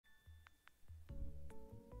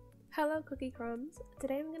Hello Cookie Crumbs!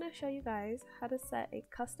 Today I'm going to show you guys how to set a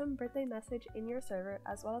custom birthday message in your server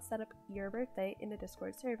as well as set up your birthday in the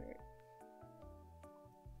Discord server.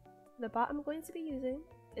 The bot I'm going to be using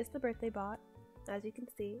is the birthday bot, as you can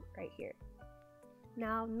see right here.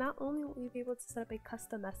 Now, not only will you be able to set up a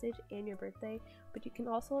custom message and your birthday, but you can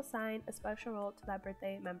also assign a special role to that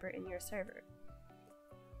birthday member in your server.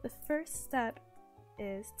 The first step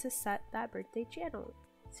is to set that birthday channel.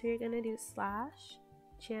 So you're going to do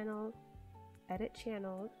 /channel, edit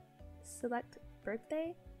channel, select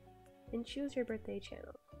birthday, and choose your birthday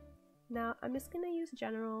channel. Now I'm just going to use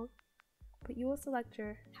general, but you will select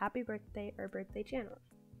your happy birthday or birthday channel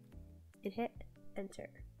and hit enter.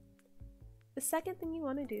 The second thing you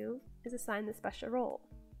want to do is assign the special role.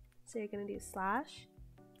 So you're going to do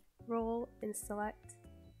 /role and select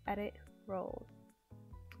edit role.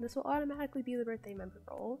 This will automatically be the birthday member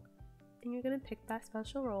role, and you're going to pick that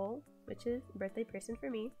special role, which is birthday person for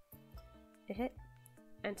me, and hit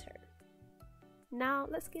enter. Now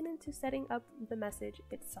let's get into setting up the message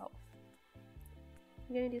itself.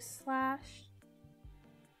 I'm going to do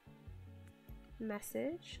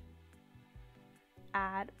 /message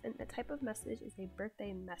add, and the type of message is a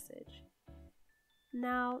birthday message.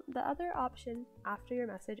 Now the other option after your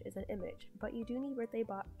message is an image, but you do need Birthday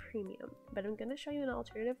Bot Premium. But I'm going to show you an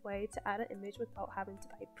alternative way to add an image without having to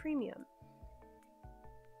buy Premium.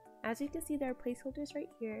 As you can see, there are placeholders right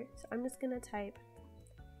here, so I'm just going to type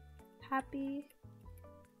happy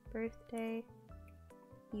birthday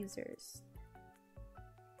users.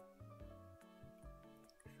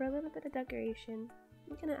 For a little bit of decoration,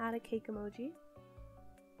 I'm going to add a cake emoji.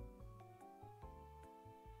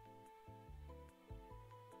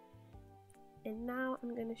 And now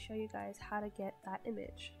I'm going to show you guys how to get that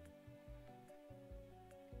image.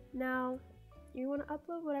 Now, you want to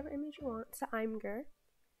upload whatever image you want to Imgur,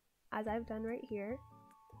 as I've done right here,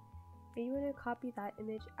 and you want to copy that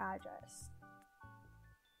image address.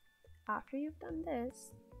 After you've done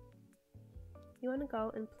this, you want to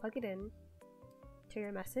go and plug it in to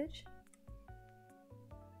your message.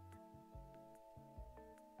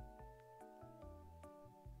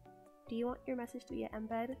 Do you want your message to be an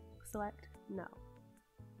embed? Select no.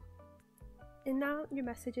 And now your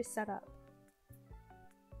message is set up.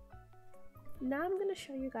 Now I'm going to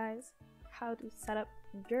show you guys how to set up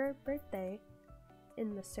your birthday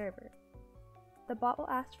in the server. The bot will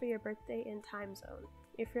ask for your birthday and time zone.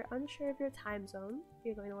 If you're unsure of your time zone,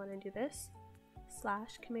 you're going to want to do this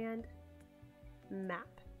 /command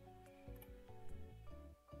map.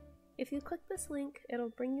 If you click this link, it'll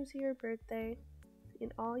bring you to your birthday,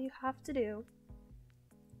 and all you have to do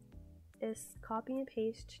is copy and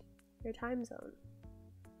paste your time zone.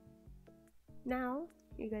 Now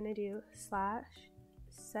you're going to do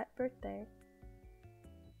 /set birthday.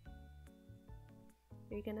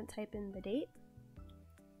 You're going to type in the date.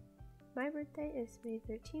 My birthday is May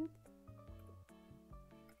 13th.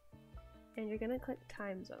 And you're going to click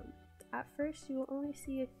time zone. At first you will only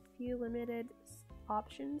see a few limited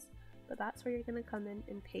options, but that's where you're going to come in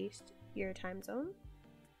and paste your time zone.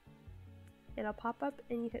 It'll pop up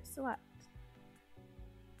and you hit select.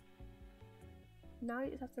 Now you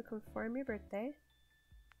just have to confirm your birthday,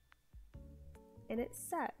 and it's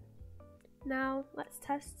set. Now let's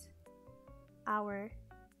test our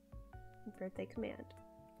birthday command.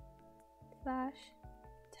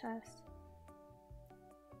 /test,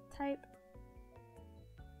 type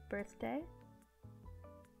birthday,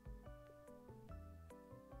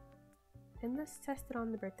 and let's test it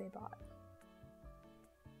on the birthday bot.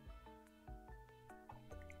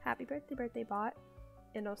 Happy birthday, birthday bot,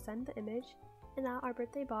 and it'll send the image, and now our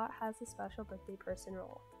birthday bot has a special birthday person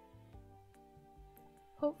role.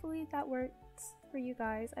 Hopefully that works for you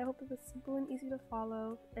guys. I hope it was simple and easy to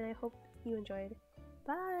follow, and I hope you enjoyed.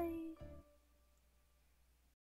 Bye!